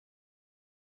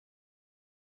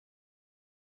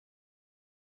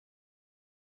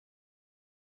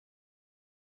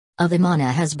A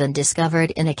vimana has been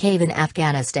discovered in a cave in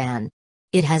Afghanistan.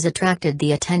 It has attracted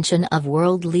the attention of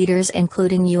world leaders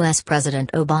including US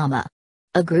President Obama.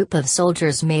 A group of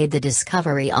soldiers made the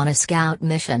discovery on a scout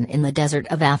mission in the desert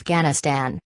of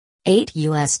Afghanistan. 8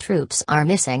 US troops are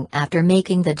missing after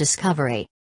making the discovery.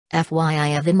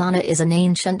 FYI, a vimana is an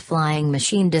ancient flying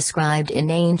machine described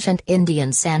in ancient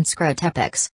Indian Sanskrit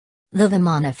epics. The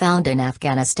vimana found in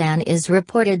Afghanistan is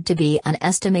reported to be an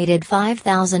estimated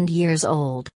 5,000 years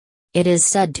old. It is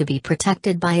said to be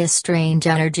protected by a strange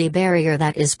energy barrier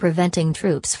that is preventing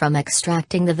troops from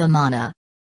extracting the vimana.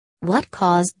 What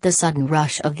caused the sudden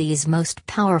rush of these most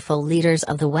powerful leaders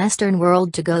of the Western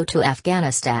world to go to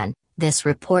Afghanistan, this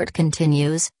report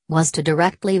continues, was to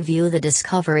directly view the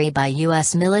discovery by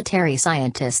U.S. military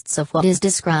scientists of what is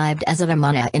described as a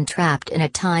vimana entrapped in a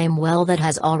time well that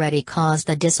has already caused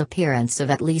the disappearance of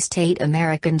at least 8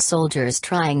 American soldiers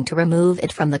trying to remove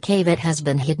it from the cave it has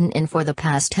been hidden in for the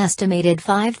past estimated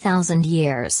 5,000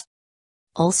 years.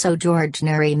 Also, George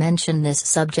Neri mentioned this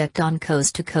subject on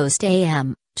Coast to Coast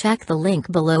AM, check the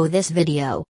link below this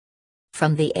video.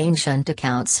 From the ancient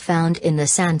accounts found in the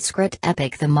Sanskrit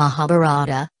epic the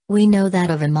Mahabharata, we know that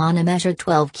a vimana measured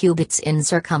 12 cubits in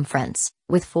circumference,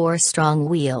 with 4 strong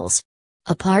wheels.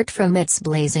 Apart from its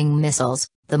blazing missiles,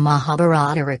 the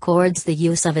Mahabharata records the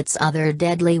use of its other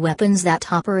deadly weapons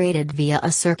that operated via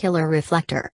a circular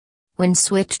reflector. When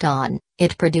switched on,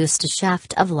 it produced a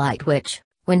shaft of light which,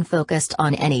 when focused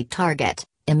on any target,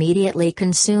 immediately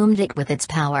consumed it with its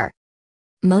power.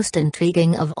 Most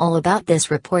intriguing of all about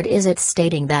this report is its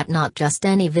stating that not just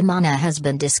any vimana has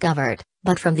been discovered,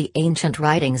 but from the ancient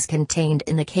writings contained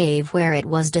in the cave where it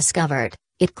was discovered,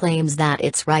 it claims that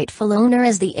its rightful owner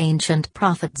is the ancient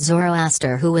prophet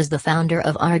Zoroaster, who was the founder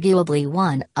of arguably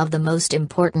one of the most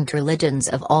important religions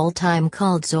of all time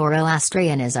called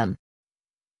Zoroastrianism.